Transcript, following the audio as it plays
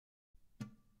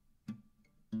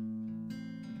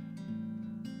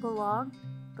belong,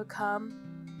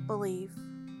 become, believe.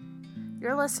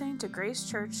 You're listening to Grace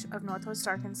Church of Northwest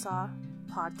Arkansas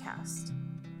podcast.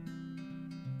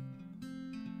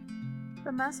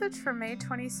 The message for May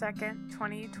 22nd,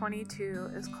 2022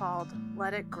 is called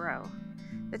Let It Grow.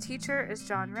 The teacher is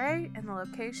John Ray, and the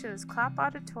location is Clapp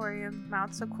Auditorium,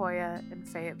 Mount Sequoia in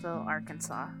Fayetteville,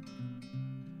 Arkansas.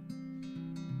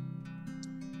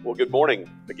 Well, good morning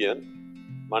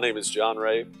again. My name is John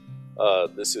Ray.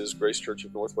 This is Grace Church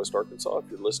of Northwest Arkansas. If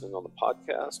you're listening on the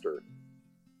podcast or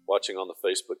watching on the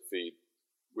Facebook feed,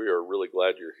 we are really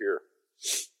glad you're here.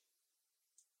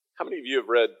 How many of you have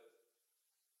read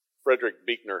Frederick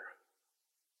Buechner?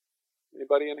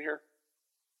 Anybody in here?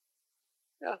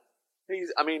 Yeah.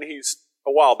 He's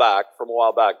from a while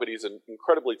back, but he's an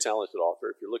incredibly talented author.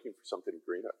 If you're looking for something to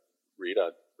read,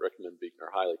 I'd recommend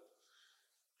Buechner highly.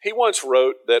 He once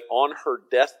wrote that on her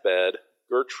deathbed,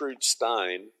 Gertrude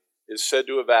Stein is said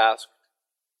to have asked,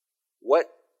 "What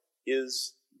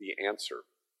is the answer?"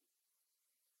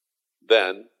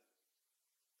 Then,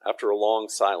 after a long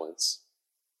silence,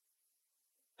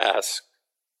 asked,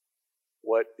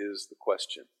 "What is the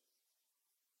question?"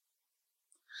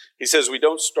 He says,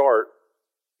 don't start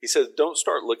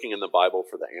looking in the Bible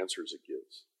for the answers it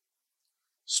gives.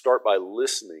 Start by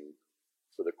listening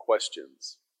for the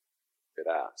questions it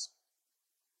asks.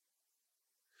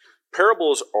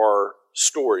 Parables are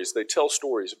stories. They tell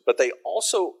stories, but they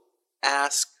also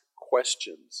ask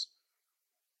questions.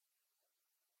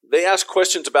 They ask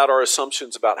questions about our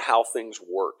assumptions about how things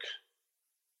work,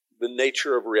 the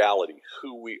nature of reality,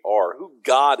 who we are, who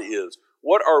God is.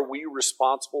 What are we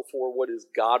responsible for? What is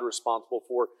God responsible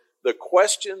for? The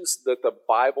questions that the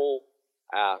Bible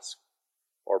asks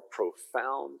are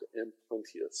profound and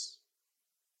plenteous.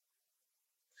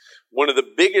 One of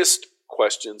the biggest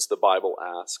questions the Bible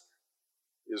asks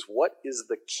is, what is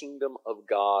the kingdom of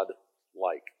God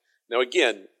like? Now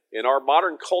again, in our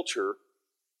modern culture,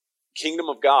 kingdom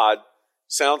of God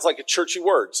sounds like a churchy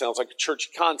word, sounds like a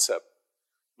churchy concept.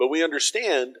 But we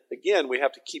understand, again, we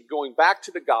have to keep going back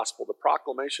to the gospel, the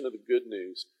proclamation of the good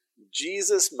news.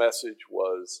 Jesus' message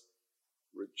was,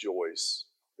 rejoice.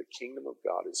 The kingdom of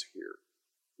God is here.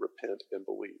 Repent and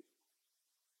believe.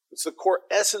 It's the core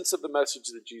essence of the message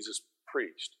that Jesus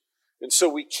preached. And so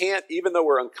we can't, even though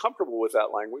we're uncomfortable with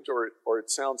that language, or it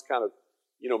sounds kind of,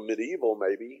 medieval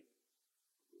maybe,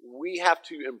 we have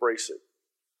to embrace it.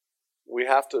 We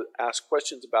have to ask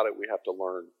questions about it. We have to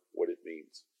learn what it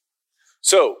means.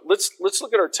 So let's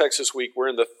look at our text this week. We're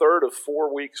in the third of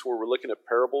 4 weeks where we're looking at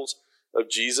parables of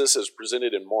Jesus as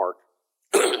presented in Mark.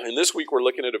 And this week we're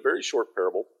looking at a very short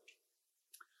parable.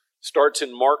 Starts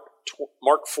in Mark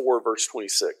 4, verse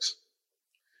 26.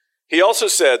 He also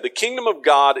said, the kingdom of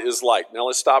God is like. Now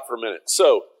let's stop for a minute.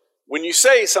 So when you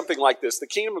say something like this, the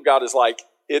kingdom of God is like,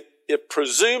 it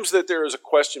presumes that there is a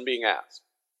question being asked.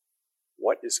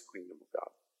 What is the kingdom of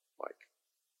God like?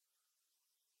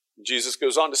 Jesus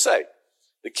goes on to say,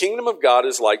 the kingdom of God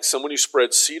is like someone who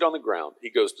spreads seed on the ground. He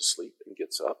goes to sleep and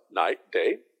gets up night,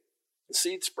 day. The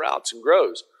seed sprouts and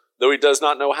grows, though he does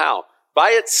not know how.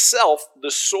 By itself,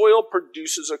 the soil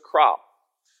produces a crop.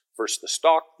 First the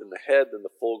stalk, then the head, then the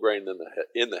full grain, then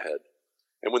in the head.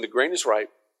 And when the grain is ripe,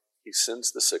 he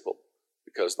sends the sickle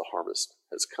because the harvest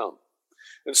has come.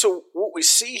 And so what we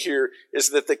see here is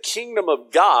that the kingdom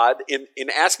of God, in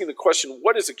asking the question,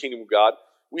 what is the kingdom of God?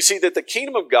 We see that the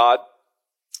kingdom of God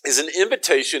is an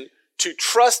invitation to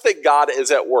trust that God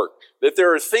is at work, that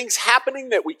there are things happening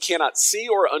that we cannot see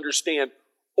or understand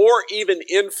or even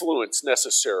influence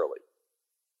necessarily.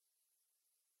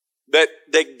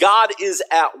 That God is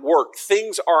at work.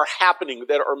 Things are happening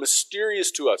that are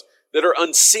mysterious to us, that are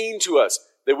unseen to us,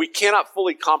 that we cannot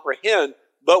fully comprehend,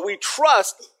 but we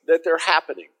trust that they're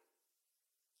happening.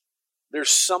 There's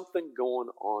something going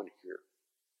on here.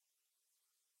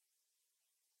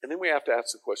 And then we have to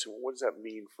ask the question, well, what does that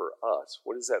mean for us?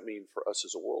 What does that mean for us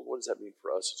as a world? What does that mean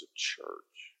for us as a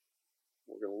church?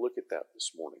 We're going to look at that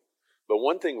this morning. But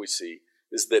one thing we see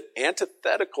is that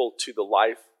antithetical to the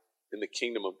life in the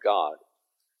kingdom of God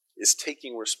is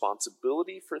taking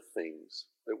responsibility for things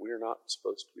that we are not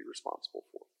supposed to be responsible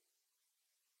for.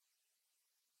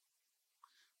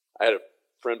 I had a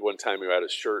friend one time who had a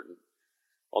shirt, and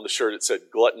on the shirt it said,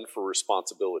 glutton for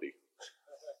responsibility.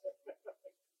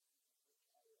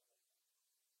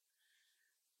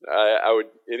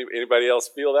 Anybody else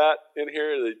feel that in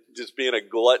here? Just being a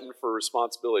glutton for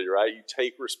responsibility, right? You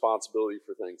take responsibility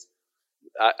for things.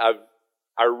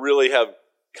 I really have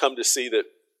come to see that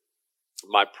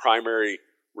my primary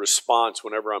response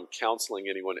whenever I'm counseling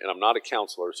anyone, and I'm not a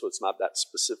counselor, so it's not that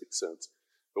specific sense,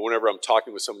 but whenever I'm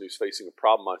talking with someone who's facing a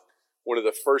problem, one of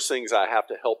the first things I have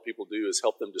to help people do is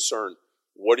help them discern,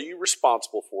 what are you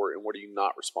responsible for and what are you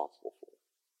not responsible for?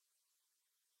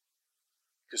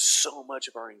 Because so much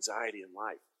of our anxiety in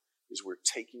life is we're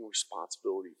taking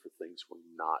responsibility for things we're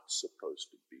not supposed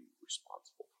to be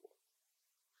responsible for.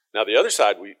 Now, the other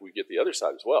side, we get the other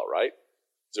side as well, right?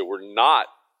 So we're not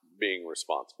being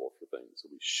responsible for things that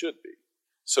we should be.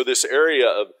 So this area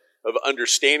of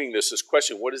understanding this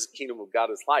question, what is the kingdom of God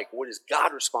is like? What is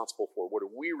God responsible for? What are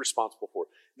we responsible for?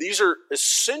 These are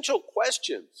essential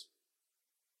questions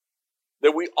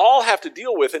that we all have to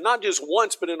deal with, and not just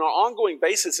once, but in an ongoing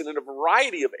basis and in a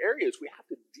variety of areas. We have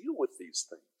to deal with these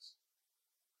things.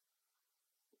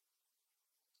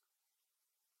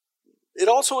 It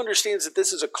also understands that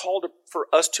this is a call for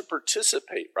us to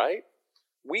participate, right?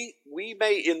 We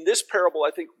may, in this parable,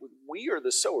 I think we are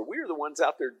the sower. We are the ones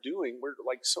out there we're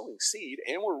like sowing seed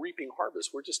and we're reaping harvest.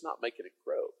 We're just not making it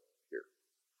grow here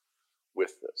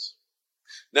with this.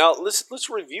 Now, let's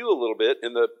review a little bit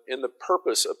in the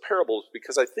purpose of parables,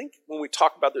 because I think when we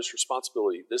talk about this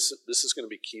responsibility, this is going to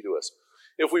be key to us.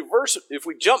 If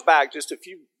we jump back just a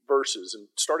few verses, and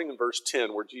starting in verse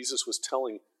 10, where Jesus was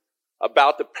telling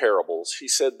about the parables, he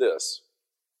said this.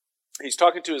 He's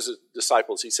talking to his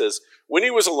disciples. He says, when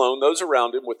he was alone, those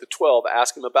around him with the 12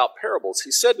 asked him about parables.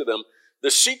 He said to them,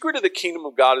 the secret of the kingdom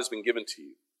of God has been given to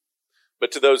you,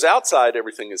 but to those outside,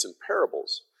 everything is in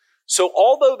parables. So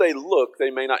although they look,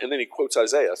 they may not, and then he quotes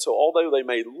Isaiah, so although they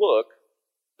may look,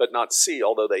 but not see,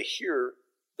 although they hear,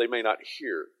 they may not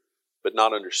hear, but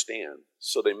not understand.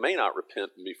 So they may not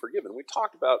repent and be forgiven. We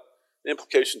talked about the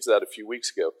implications of that a few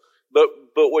weeks ago. But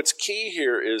what's key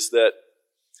here is that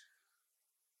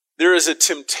there is a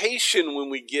temptation when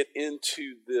we get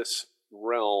into this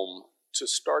realm to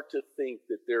start to think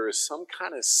that there is some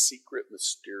kind of secret,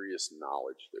 mysterious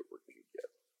knowledge that we're going to get.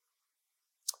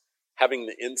 Having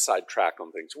the inside track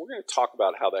on things. We're going to talk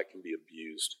about how that can be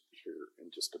abused here in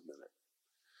just a minute.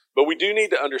 But we do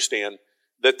need to understand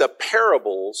that the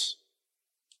parables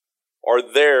are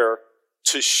there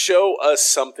to show us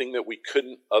something that we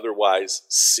couldn't otherwise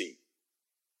see.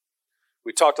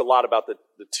 We talked a lot about the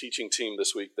teaching team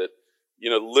this week that,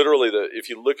 literally, if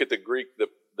you look at the Greek,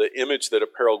 the image that a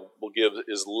parable gives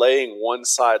is laying one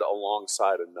side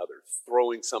alongside another,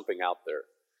 throwing something out there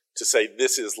to say,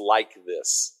 this is like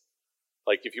this.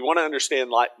 Like, if you want to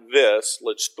understand like this,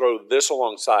 let's throw this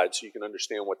alongside so you can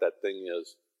understand what that thing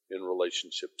is in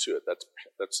relationship to it.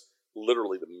 That's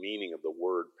literally the meaning of the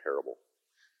word parable.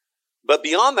 But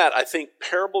beyond that, I think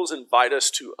parables invite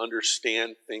us to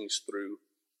understand things through.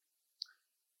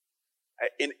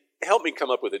 And help me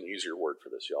come up with an easier word for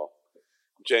this, y'all.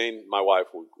 Jane, my wife,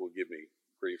 will give me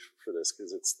grief for this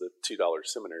because it's the $2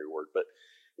 seminary word. But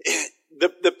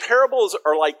the parables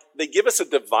are like, they give us a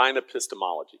divine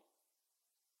epistemology.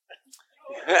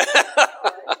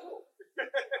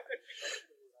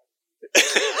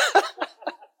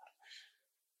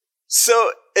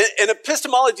 So, an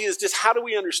epistemology is just how do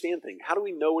we understand things? How do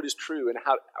we know what is true? And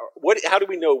how do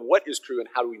we know what is true and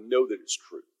how do we know that it's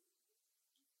true?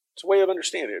 It's a way of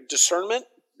understanding. Discernment,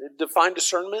 define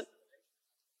discernment.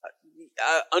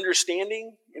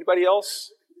 Understanding, anybody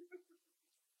else?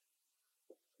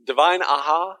 Divine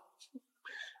aha.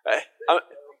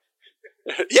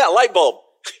 Yeah, light bulb.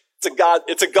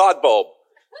 It's a God bulb.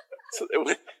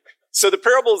 So the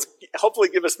parables hopefully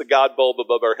give us the God bulb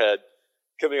above our head,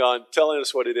 coming on, telling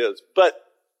us what it is. But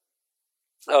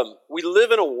we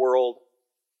live in a world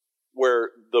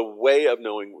where the way of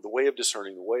knowing, the way of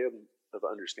discerning, the way of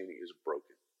understanding is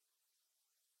broken.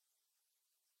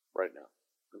 Right now.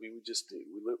 I mean, we just do.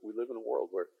 We live in a world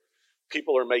where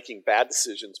people are making bad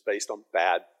decisions based on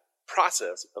bad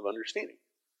process of understanding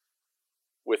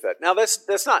with that. Now,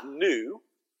 that's not new.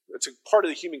 It's a part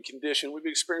of the human condition. We've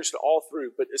experienced it all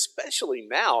through, but especially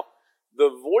now, the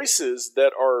voices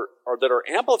that are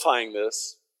amplifying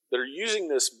this, that are using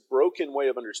this broken way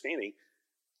of understanding,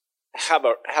 have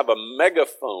a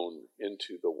megaphone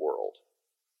into the world.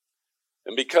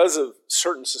 And because of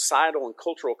certain societal and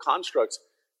cultural constructs,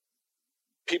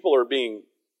 people are being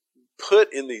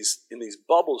put in these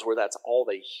bubbles where that's all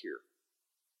they hear.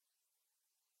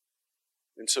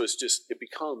 And so it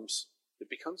becomes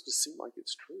to seem like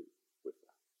it's true with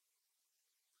that.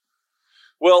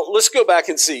 Well, let's go back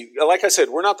and see. Like I said,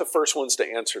 we're not the first ones to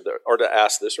answer or to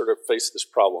ask this or to face this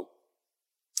problem.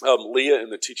 Leah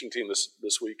and the teaching team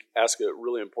this week asked a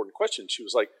really important question. She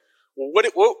was like, well,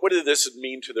 what did this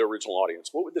mean to the original audience?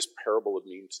 What would this parable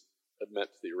have meant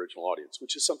to the original audience?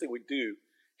 Which is something we do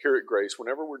here at Grace.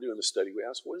 Whenever we're doing the study, we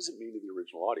ask, what does it mean to the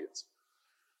original audience?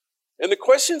 And the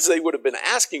questions they would have been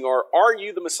asking are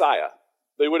you the Messiah?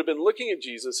 They would have been looking at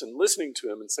Jesus and listening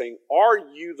to him and saying, are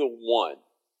you the one?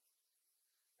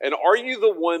 And are you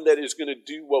the one that is going to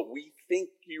do what we think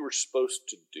you were supposed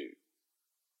to do?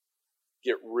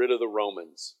 Get rid of the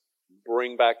Romans.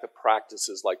 Bring back the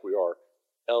practices like we are.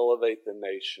 Elevate the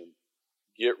nation.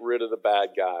 Get rid of the bad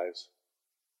guys.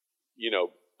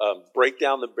 Break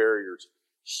down the barriers.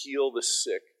 Heal the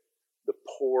sick. The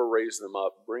poor, raise them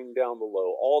up. Bring down the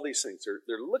low. All these things.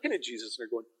 They're looking at Jesus and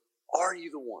they're going, are you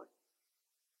the one?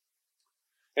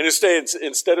 And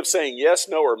instead of saying yes,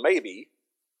 no, or maybe,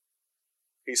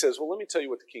 he says, well, let me tell you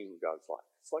what the kingdom of God is like.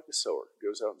 It's like a sower. He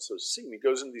goes out and sows seed. He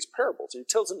goes into these parables. And he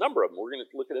tells a number of them. We're going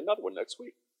to look at another one next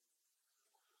week.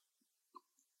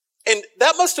 And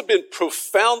that must have been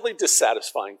profoundly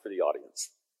dissatisfying for the audience.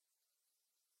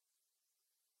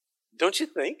 Don't you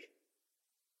think?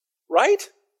 Right?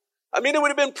 I mean, it would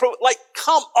have been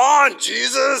come on,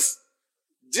 Jesus.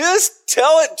 Just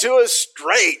tell it to us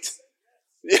straight.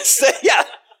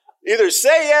 Either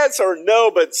say yes or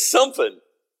no, but something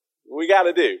we got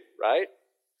to do, right?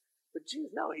 But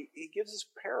Jesus, no, he gives us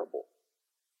a parable.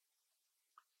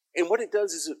 And what it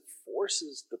does is it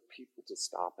forces the people to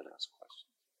stop and ask questions.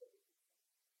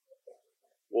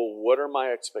 Well, what are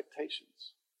my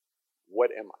expectations?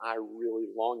 What am I really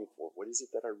longing for? What is it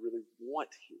that I really want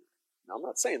here? Now, I'm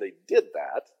not saying they did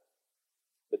that,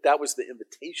 but that was the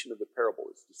invitation of the parable,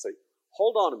 is to say,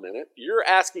 hold on a minute, you're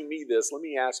asking me this, let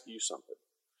me ask you something.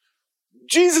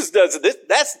 Jesus does this.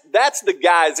 That's the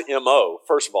guy's MO,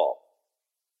 first of all.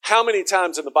 How many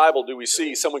times in the Bible do we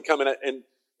see someone come in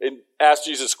and ask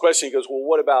Jesus a question? He goes, well,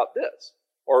 what about this?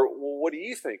 Or, well, what do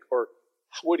you think? Or,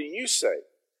 what do you say?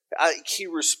 He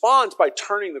responds by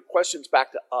turning the questions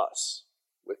back to us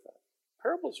with that.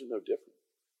 Parables are no different.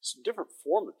 It's a different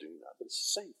form of doing that, but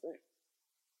it's the same thing.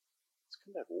 Let's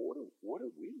come back. Well, what are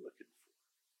we looking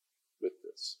for with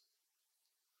this?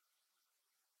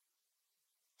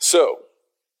 So,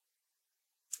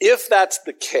 if that's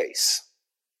the case,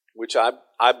 which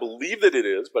I believe that it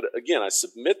is, but again, I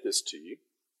submit this to you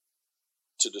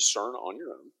to discern on your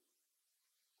own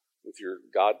with your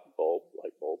God bulb,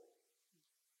 light bulb.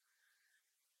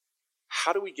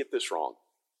 How do we get this wrong?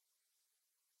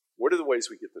 What are the ways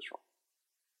we get this wrong?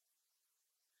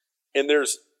 And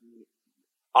there's,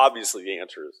 obviously the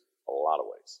answer is a lot of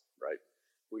ways, right?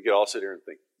 We could all sit here and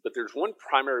think, but there's one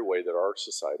primary way that our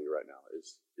society right now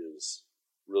is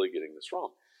really getting this wrong.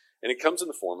 And it comes in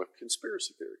the form of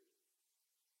conspiracy theory.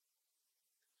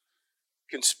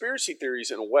 Conspiracy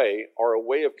theories, in a way, are a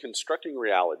way of constructing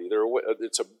reality.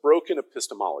 It's a broken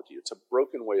epistemology. It's a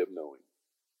broken way of knowing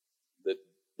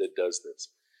that does this.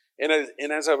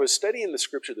 And as I was studying the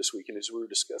scripture this week, and as we were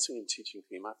discussing and teaching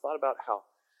theme, I thought about how,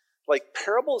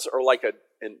 parables are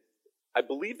I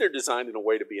believe they're designed in a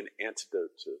way to be an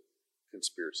antidote to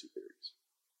conspiracy theories.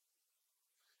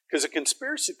 Because a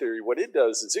conspiracy theory, what it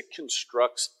does is it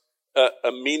constructs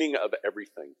a meaning of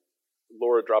everything.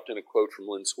 Laura dropped in a quote from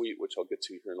Lynn Sweet, which I'll get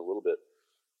to here in a little bit.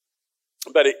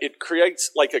 But it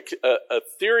creates a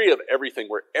theory of everything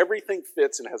where everything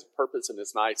fits and has a purpose and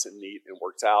is nice and neat and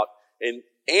works out. And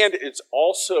it's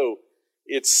also,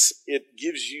 it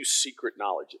gives you secret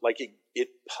knowledge. It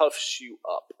puffs you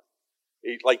up.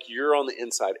 You're on the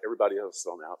inside, everybody else is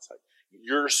on the outside.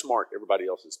 You're smart, everybody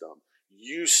else is dumb.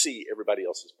 You see, everybody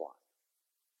else is blind.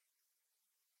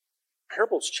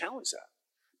 Parables challenge that.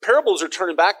 Parables are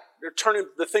turning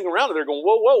the thing around and they're going,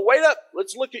 whoa, wait up.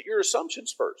 Let's look at your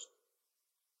assumptions first.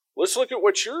 Let's look at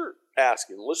what you're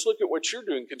asking. Let's look at what you're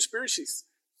doing. Conspiracy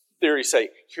theories say,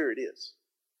 here it is.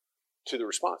 To the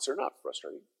response, they're not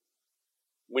frustrating.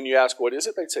 When you ask, what is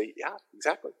it? They'd say, yeah,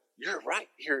 exactly. You're right.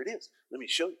 Here it is. Let me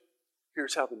show you.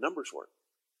 Here's how the numbers work.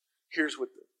 Here's what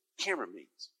the camera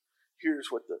means. Here's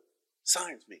what the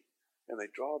signs mean. And they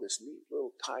draw this neat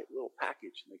tight little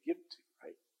package and they give it to you,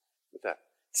 right? With that.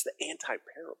 It's the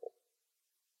anti-parable,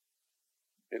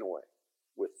 in a way,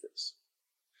 with this.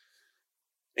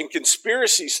 And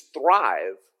conspiracies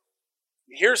thrive.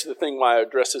 Here's the thing why I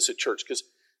address this at church. Because,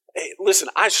 hey, listen,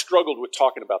 I struggled with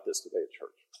talking about this today at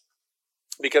church.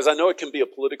 Because I know it can be a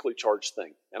politically charged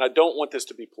thing. And I don't want this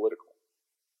to be political.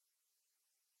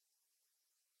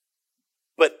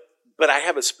 But I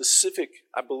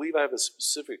believe I have a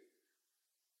specific,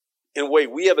 in a way,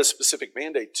 we have a specific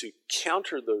mandate to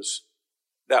counter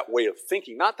that way of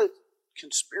thinking. Not the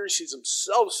conspiracies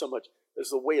themselves so much as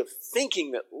the way of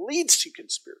thinking that leads to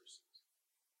conspiracies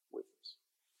with us.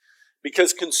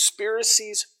 Because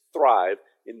conspiracies thrive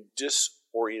in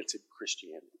disoriented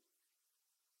Christianity.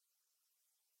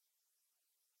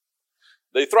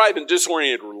 They thrive in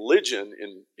disoriented religion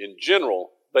in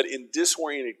general, but in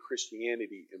disoriented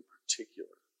Christianity in particular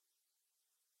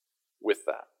with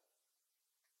that.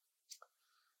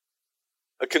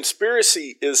 A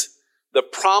conspiracy is the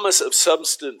promise of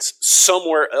substance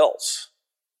somewhere else.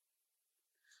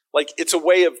 Like it's a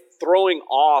way of throwing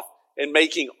off and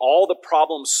making all the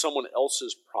problems someone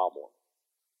else's problem.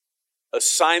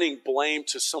 Assigning blame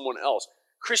to someone else.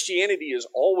 Christianity is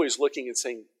always looking and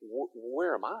saying,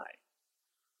 where am I?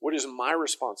 What is my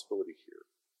responsibility here?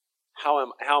 How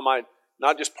am I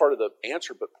not just part of the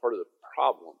answer, but part of the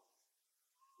problem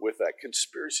with that?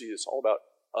 Conspiracy is all about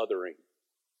othering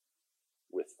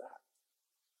with that.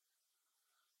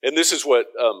 And this is what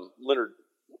Leonard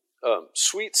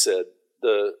Sweet said,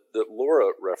 that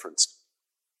Laura referenced.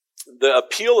 The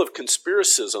appeal of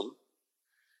conspiracism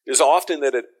is often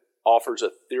that it offers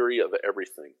a theory of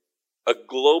everything, a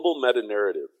global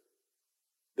meta-narrative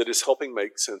that is helping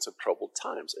make sense of troubled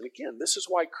times. And again, this is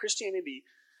why Christianity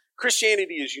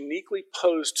is uniquely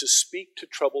posed to speak to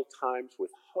troubled times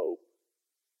with hope.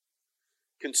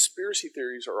 Conspiracy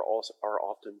theories are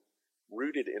often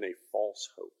rooted in a false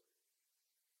hope.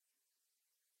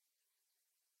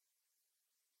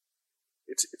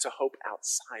 It's a hope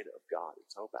outside of God.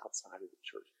 It's a hope outside of the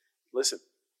church. Listen,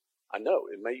 I know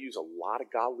it may use a lot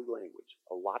of godly language,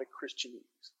 a lot of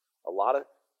Christianese, a lot of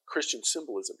Christian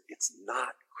symbolism. It's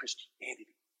not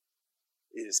Christianity.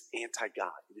 It is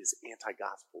anti-God. It is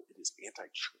anti-gospel. It is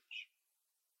anti-church.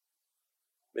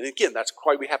 And again, that's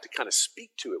why we have to kind of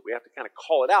speak to it. We have to kind of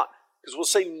call it out. Because we'll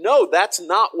say, no, that's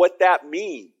not what that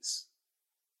means.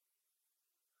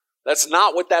 That's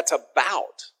not what that's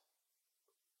about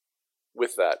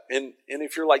with that. And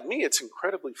if you're like me, it's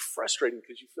incredibly frustrating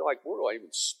because you feel like, where do I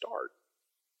even start?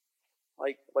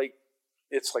 Like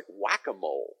it's like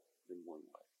whack-a-mole in one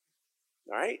way.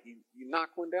 All right? You knock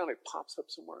one down, it pops up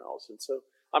somewhere else. And so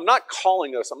I'm not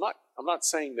calling us, I'm not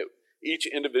saying that each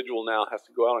individual now has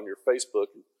to go out on your Facebook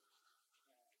and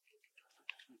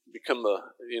become the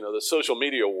social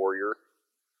media warrior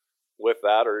with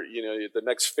that, or the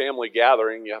next family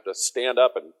gathering you have to stand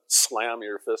up and slam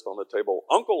your fist on the table.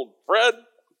 Uncle Fred,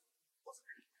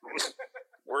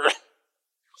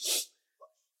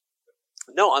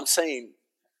 no, I'm saying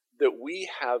that we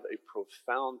have a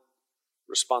profound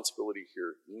responsibility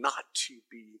here not to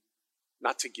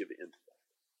give in to that.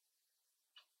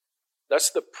 That's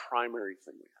the primary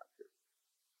thing we have here,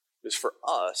 is for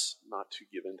us not to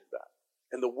give in to that.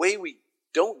 And the way we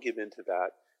don't give in to that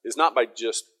is not by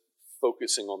just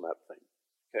focusing on that thing,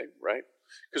 okay, right?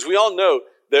 Because we all know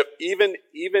that even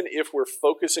if we're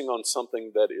focusing on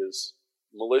something that is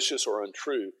malicious or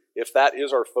untrue, if that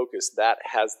is our focus, that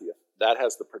has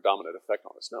the predominant effect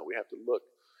on us. No, we have to look.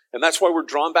 And that's why we're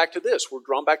drawn back to this. We're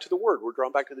drawn back to the Word. We're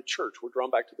drawn back to the church. We're drawn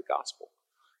back to the gospel.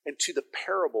 And to the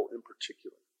parable in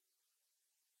particular.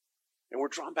 And we're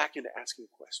drawn back into asking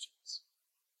questions.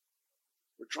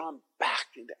 We're drawn back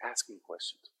into asking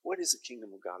questions. What is the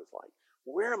kingdom of God is like?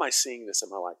 Where am I seeing this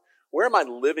in my life? Where am I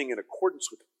living in accordance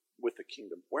with the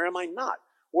kingdom? Where am I not?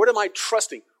 What am I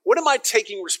trusting? What am I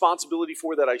taking responsibility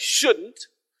for that I shouldn't?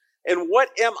 And what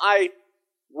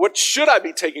should I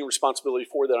be taking responsibility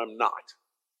for that I'm not?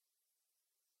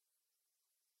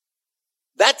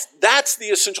 That's the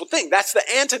essential thing. That's the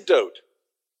antidote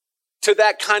to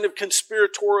that kind of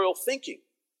conspiratorial thinking.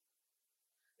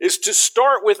 Is to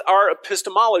start with our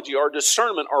epistemology, our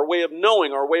discernment, our way of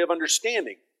knowing, our way of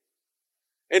understanding.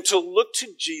 And to look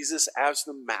to Jesus as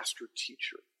the master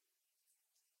teacher.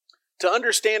 To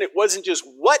understand it wasn't just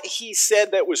what he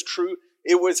said that was true,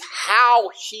 it was how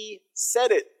he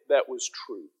said it that was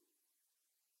true.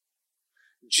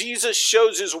 Jesus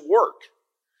shows his work.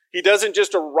 He doesn't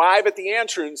just arrive at the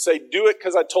answer and say, do it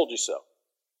because I told you so.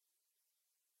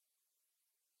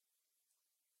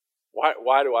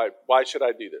 Why should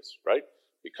I do this, right?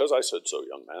 Because I said so,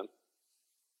 young man.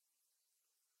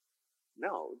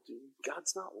 No,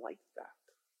 God's not like that.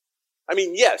 I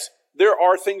mean, yes, there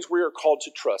are things we are called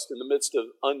to trust in the midst of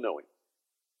unknowing.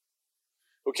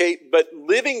 Okay, but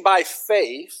living by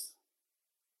faith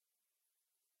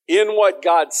in what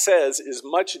God says is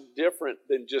much different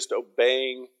than just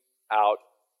obeying out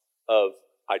of,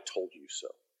 I told you so.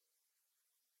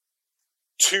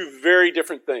 Two very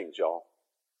different things, y'all.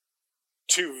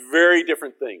 Two very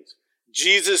different things.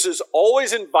 Jesus is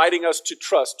always inviting us to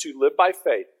trust, to live by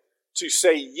faith, to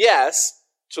say yes,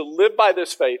 to live by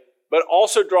this faith, but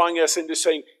also drawing us into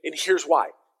saying, and here's why,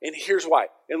 and here's why,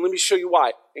 and let me show you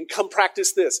why, and come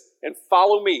practice this, and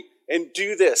follow me, and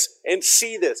do this, and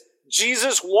see this.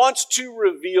 Jesus wants to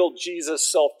reveal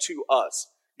Jesus' self to us.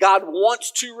 God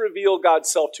wants to reveal God's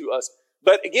self to us.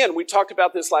 But again, we talked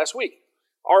about this last week.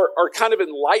 Our kind of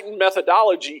enlightened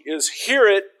methodology is hear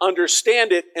it,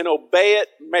 understand it, and obey it,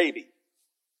 maybe.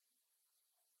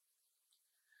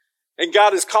 And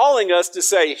God is calling us to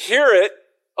say, hear it,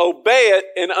 obey it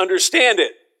and understand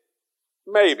it?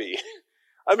 Maybe.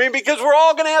 I mean, because we're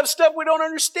all going to have stuff we don't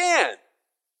understand.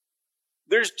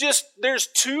 There's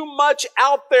too much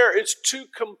out there. It's too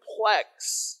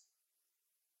complex.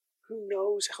 Who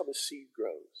knows how the seed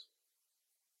grows?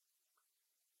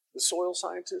 The soil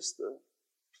scientists, the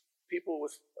people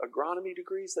with agronomy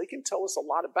degrees, they can tell us a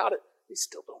lot about it. They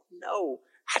still don't know.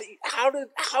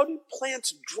 How do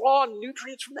plants draw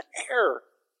nutrients from the air?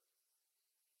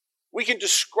 We can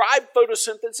describe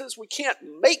photosynthesis. We can't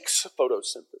make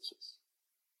photosynthesis.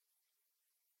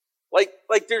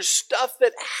 Like there's stuff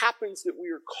that happens that we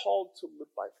are called to live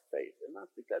by faith. And I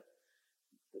think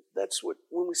that's what,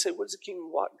 when we say, what is the kingdom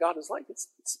of God is like? It's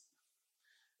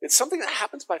something that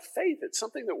happens by faith. It's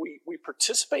something that we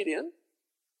participate in.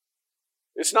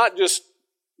 It's not just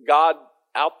God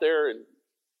out there and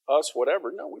us,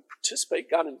 whatever. No, we participate.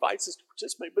 God invites us to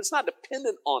participate, but it's not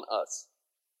dependent on us.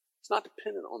 It's not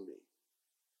dependent on me.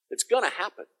 It's going to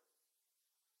happen.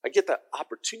 I get the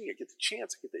opportunity, I get the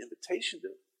chance, I get the invitation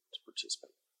to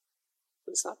participate.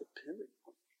 But it's not dependent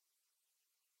on me.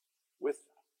 With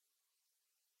that.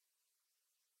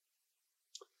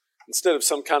 Instead of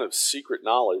some kind of secret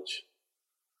knowledge,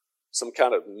 some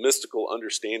kind of mystical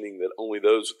understanding that only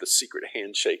those with the secret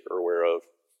handshake are aware of,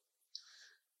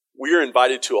 we are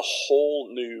invited to a whole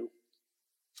new,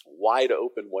 wide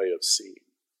open way of seeing,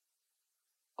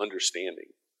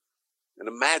 understanding, and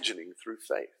imagining through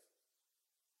faith.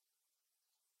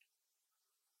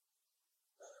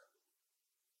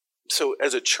 So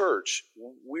as a church,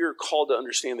 we are called to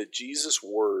understand that Jesus'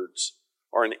 words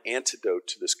are an antidote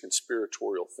to this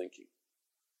conspiratorial thinking,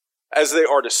 as they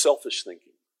are to selfish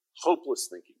thinking, hopeless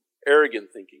thinking, arrogant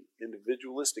thinking,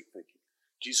 individualistic thinking.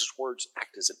 Jesus' words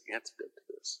act as an antidote to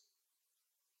this.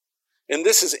 And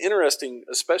this is interesting,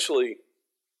 especially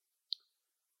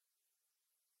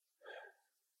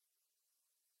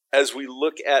as we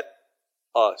look at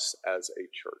us as a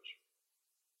church.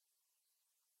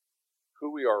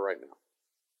 Who we are right now.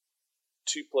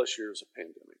 2+ years of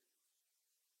pandemic.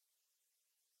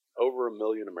 Over 1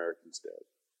 million Americans dead.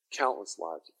 Countless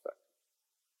lives affected.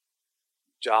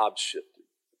 Jobs shifted.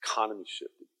 Economy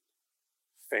shifted.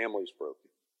 Families broken.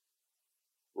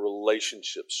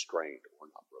 Relationships strained or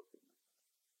not broken.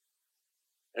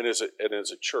 And as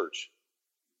a church,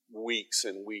 weeks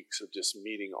and weeks of just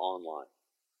meeting online.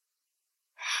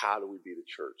 How do we be the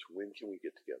church? When can we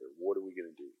get together? What are we going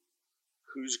to do?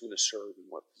 Who's going to serve in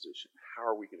what position? How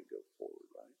are we going to go forward,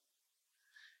 right?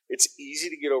 It's easy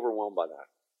to get overwhelmed by that.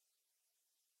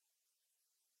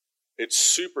 It's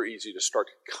super easy to start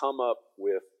to come up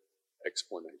with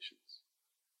explanations.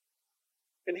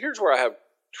 And here's where I have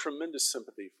tremendous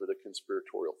sympathy for the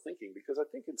conspiratorial thinking, because I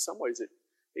think in some ways it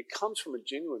comes from a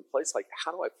genuine place like,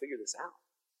 how do I figure this out?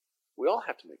 We all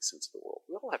have to make sense of the world.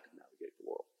 We all have to navigate the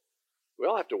world. We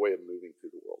all have a way of moving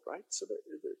through the world, right? So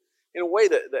in a way,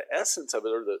 the essence of it,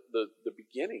 or the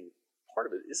beginning part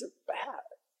of it, isn't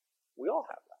bad. We all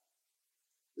have that.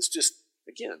 It's just,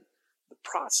 again, the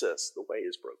process, the way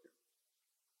is broken.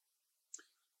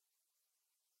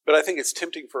 But I think it's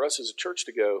tempting for us as a church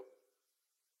to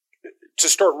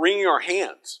start wringing our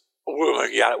hands. Oh,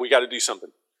 we got to do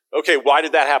something. Okay, why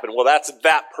did that happen? Well, that's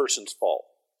that person's fault.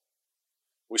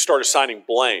 We start assigning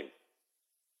blame.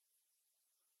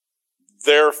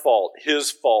 Their fault,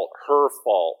 his fault, her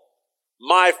fault,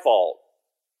 my fault.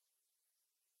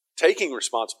 Taking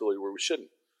responsibility where we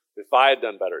shouldn't. If I had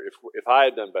done better, if I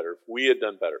had done better, if we had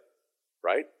done better,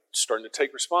 right? Starting to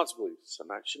take responsibility,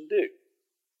 something I shouldn't do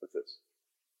with this.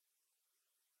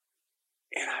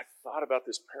 And I thought about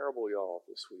this parable, y'all,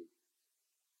 this week.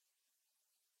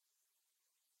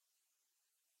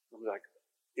 I'm like,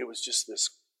 it was just this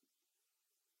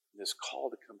call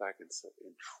to come back and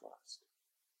trust.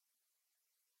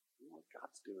 You know what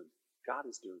God's doing? God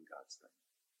is doing God's thing.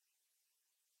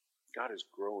 God is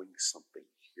growing something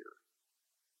here.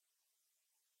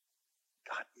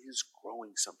 God is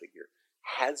growing something here.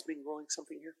 Has been growing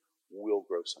something here. Will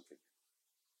grow something here.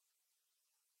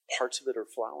 Parts of it are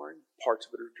flowering. Parts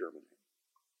of it are germinating.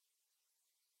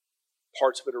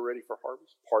 Parts of it are ready for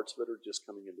harvest. Parts of it are just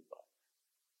coming into bud.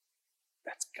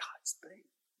 That's God's thing,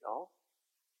 y'all.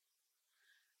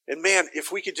 And man,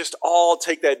 if we could just all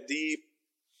take that deep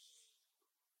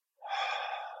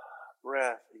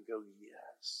breath and go,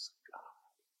 yes, God.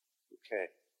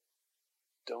 Okay.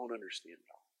 Don't understand it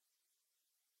all.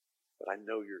 But I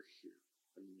know you're here.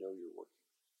 I know you're working.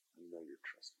 I know you're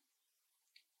trusting.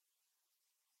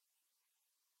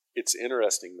 It's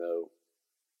interesting, though.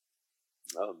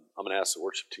 I'm going to ask the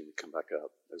worship team to come back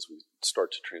up as we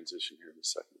start to transition here in a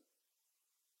second.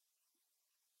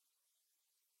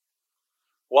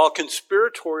 While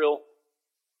conspiratorial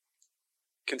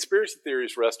conspiracy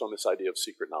theories rest on this idea of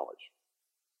secret knowledge.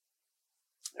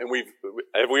 And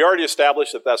have we already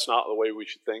established that that's not the way we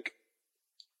should think?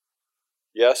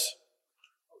 Yes?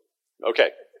 Okay,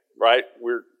 right?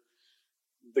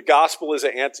 The gospel is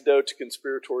an antidote to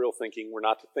conspiratorial thinking. We're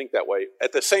not to think that way.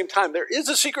 At the same time, there is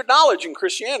a secret knowledge in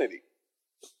Christianity.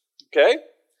 Okay?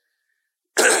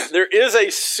 There is a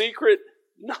secret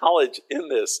knowledge in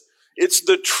this. It's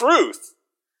the truth.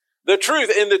 The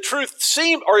truth. And the truth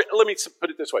or let me put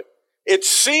it this way. It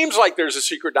seems like there's a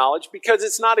secret knowledge because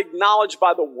it's not acknowledged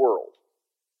by the world.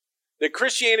 That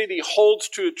Christianity holds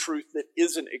to a truth that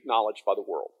isn't acknowledged by the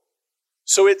world.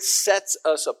 So it sets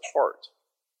us apart.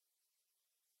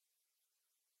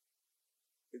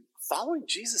 Following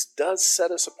Jesus does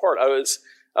set us apart. I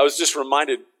was just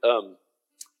reminded,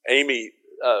 Amy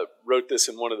wrote this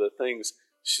in one of the things,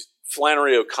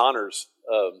 Flannery O'Connor's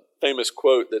famous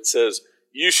quote that says,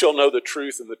 "You shall know the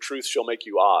truth and the truth shall make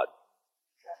you odd."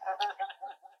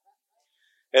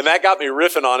 And that got me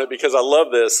riffing on it because I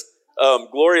love this.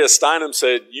 Gloria Steinem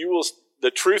said,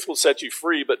 the truth will set you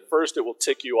free, but first it will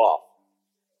tick you off.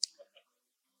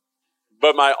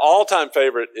 But my all-time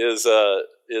favorite is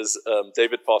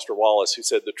David Foster Wallace, who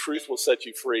said, the truth will set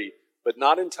you free, but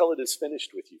not until it is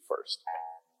finished with you first.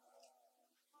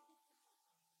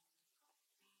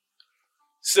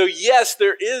 So yes,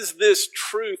 there is this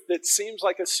truth that seems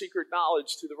like a secret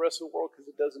knowledge to the rest of the world because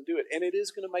it doesn't do it. And it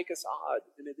is going to make us odd,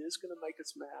 and it is going to make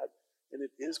us mad, and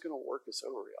it is going to work us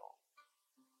over, y'all.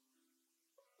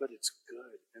 But it's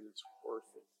good, and it's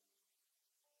worth it.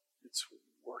 It's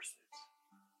worth it.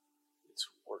 It's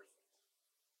worth it.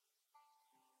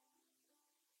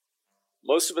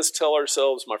 Most of us tell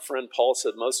ourselves, my friend Paul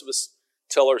said, most of us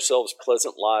tell ourselves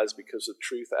pleasant lies because the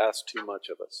truth asks too much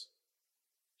of us.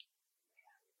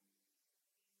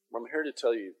 I'm here to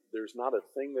tell you, there's not a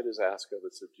thing that is asked of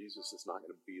us that Jesus is not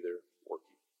going to be there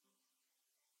working.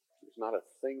 There's not a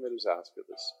thing that is asked of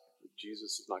us that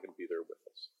Jesus is not going to be there with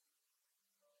us.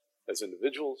 As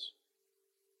individuals,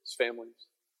 as families,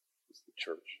 as the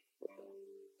church.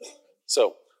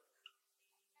 So,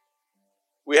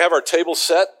 we have our table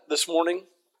set this morning.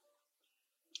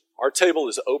 Our table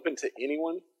is open to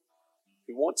anyone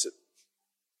who wants it.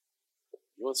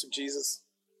 You want some Jesus?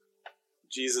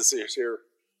 Jesus is here.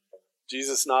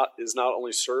 Jesus is not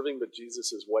only serving, but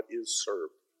Jesus is what is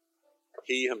served.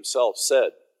 He himself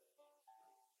said,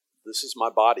 "This is my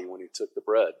body," when he took the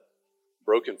bread,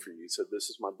 broken for you. He said, "This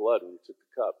is my blood," when he took the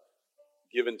cup,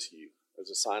 given to you as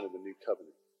a sign of the new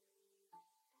covenant.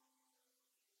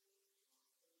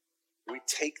 We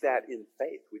take that in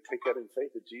faith. We take that in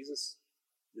faith that Jesus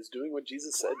is doing what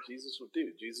Jesus said Jesus would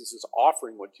do. Jesus is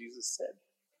offering what Jesus said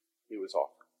he was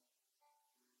offering.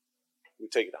 We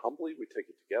take it humbly. We take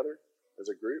it together as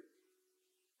a group,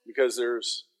 because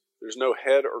there's no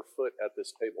head or foot at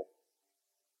this table.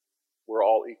 We're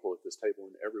all equal at this table,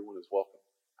 and everyone is welcome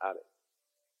at it.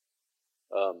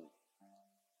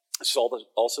 It's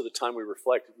also the time we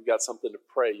reflect. If you got something to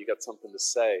pray, you got something to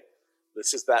say,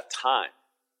 this is that time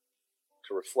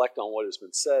to reflect on what has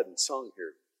been said and sung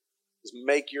here. Just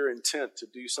make your intent to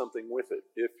do something with it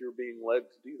if you're being led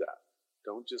to do that.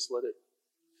 Don't just let it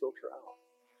filter out.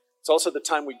 It's also the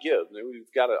time we give.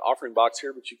 We've got an offering box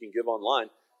here, but you can give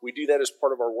online. We do that as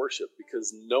part of our worship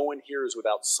because no one here is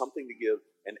without something to give,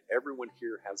 and everyone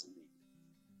here has a need.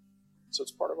 So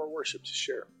it's part of our worship to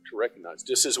share, to recognize.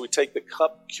 Just as we take the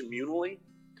cup communally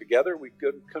together, we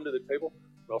come to the table,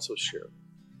 we also share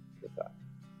with that.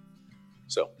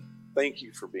 So thank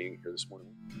you for being here this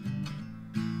morning.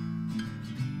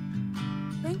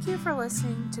 Thank you for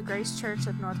listening to Grace Church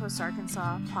of Northwest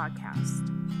Arkansas podcast.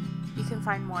 You can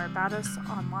find more about us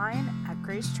online at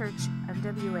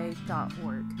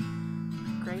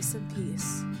gracechurchmwa.org. Grace and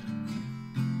peace.